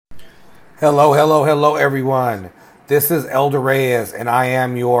Hello, hello, hello, everyone. This is Elder Reyes, and I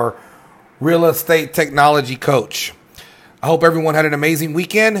am your real estate technology coach. I hope everyone had an amazing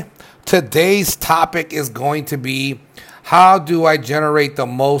weekend. Today's topic is going to be, how do I generate the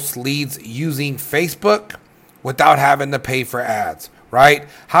most leads using Facebook without having to pay for ads, right?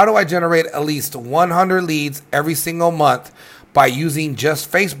 How do I generate at least 100 leads every single month by using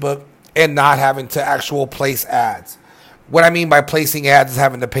just Facebook and not having to actual place ads? What I mean by placing ads is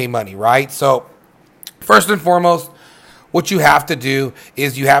having to pay money, right? So first and foremost, what you have to do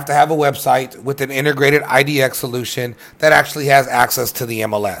is you have to have a website with an integrated IDX solution that actually has access to the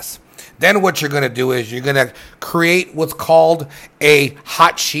MLS. Then what you're going to do is you're going to create what's called a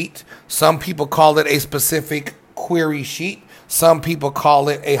hot sheet. Some people call it a specific query sheet. Some people call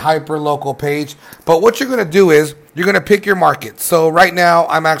it a hyper-local page. But what you're going to do is you're going to pick your market. So right now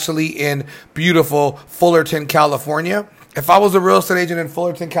I'm actually in beautiful Fullerton, California. If I was a real estate agent in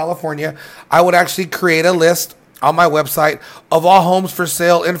Fullerton, California, I would actually create a list on my website of all homes for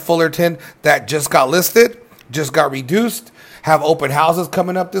sale in Fullerton that just got listed, just got reduced, have open houses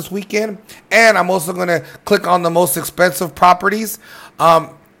coming up this weekend. And I'm also going to click on the most expensive properties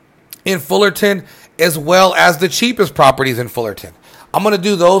in Fullerton, as well as the cheapest properties in Fullerton. I'm going to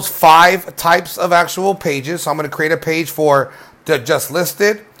do those 5 types of actual pages. So I'm going to create a page for the just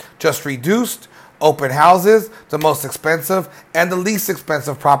listed, just reduced, open houses, the most expensive, and the least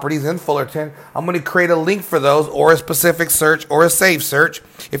expensive properties in Fullerton. I'm going to create a link for those, or a specific search, or a save search.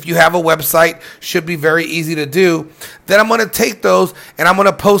 If you have a website, should be very easy to do. Then I'm going to take those and I'm going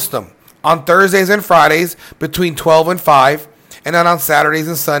to post them on Thursdays and Fridays between 12 and 5, and then on Saturdays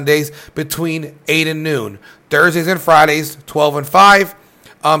and Sundays between 8 and noon. Thursdays and Fridays, 12 and 5,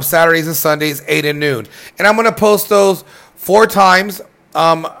 Saturdays and Sundays, 8 and noon. And I'm going to post those 4 times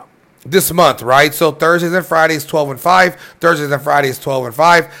this month, right? So Thursdays and Fridays, 12 and 5, Thursdays and Fridays, 12 and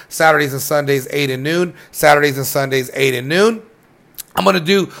 5, Saturdays and Sundays, 8 and noon, Saturdays and Sundays, 8 and noon. I'm going to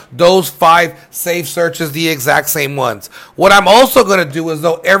do those 5 save searches, the exact same ones. What I'm also going to do is,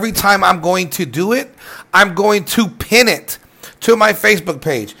 though, every time I'm going to do it, I'm going to pin it to my Facebook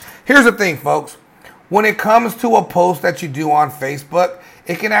page. Here's the thing, folks. When it comes to a post that you do on Facebook,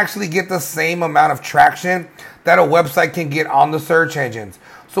 it can actually get the same amount of traction that a website can get on the search engines.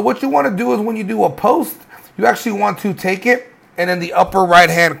 So what you want to do is, when you do a post, you actually want to take it, and in the upper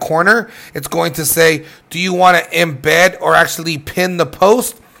right-hand corner, it's going to say, do you want to embed or actually pin the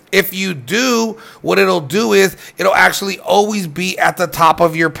post? If you do, what it'll do is it'll actually always be at the top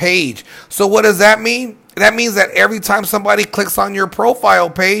of your page. So what does that mean? That means that every time somebody clicks on your profile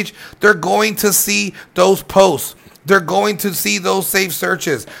page, they're going to see those posts. They're going to see those saved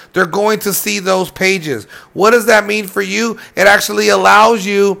searches. They're going to see those pages. What does that mean for you? It actually allows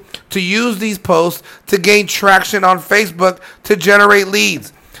you to use these posts to gain traction on Facebook to generate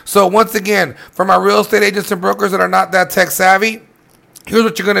leads. So once again, for my real estate agents and brokers that are not that tech savvy, here's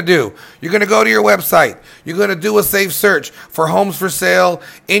what you're going to do. You're going to go to your website. You're going to do a safe search for homes for sale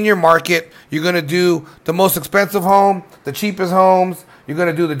in your market. You're going to do the most expensive home, the cheapest homes. You're going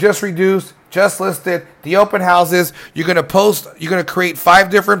to do the just reduced, just listed, the open houses. You're going to create 5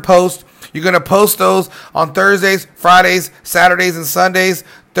 different posts. You're going to post those on Thursdays, Fridays, Saturdays, and Sundays.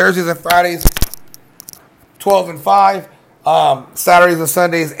 Thursdays and Fridays, 12 and 5. Saturdays and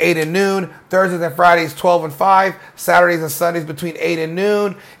Sundays, 8 and noon. Thursdays and Fridays, 12 and 5. Saturdays and Sundays between 8 and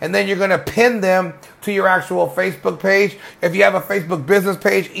noon. And then you're going to pin them to your actual Facebook page. If you have a Facebook business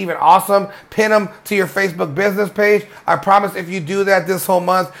page, even awesome. Pin them to your Facebook business page. I promise if you do that this whole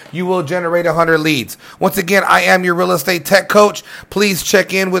month, you will generate 100 leads. Once again, I am your real estate tech coach. Please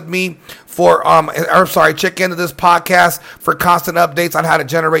check in with me check into this podcast for constant updates on how to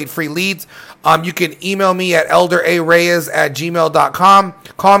generate free leads. You can email me at elderareyes@gmail.com.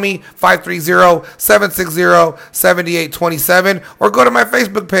 Call me 530-760-7827, or go to my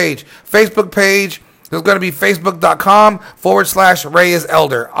Facebook page. There's going to be facebook.com/Reyes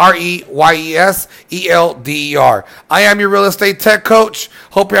Elder, REYESELDER. I am your real estate tech coach.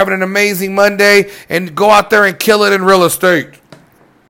 Hope you're having an amazing Monday, and go out there and kill it in real estate.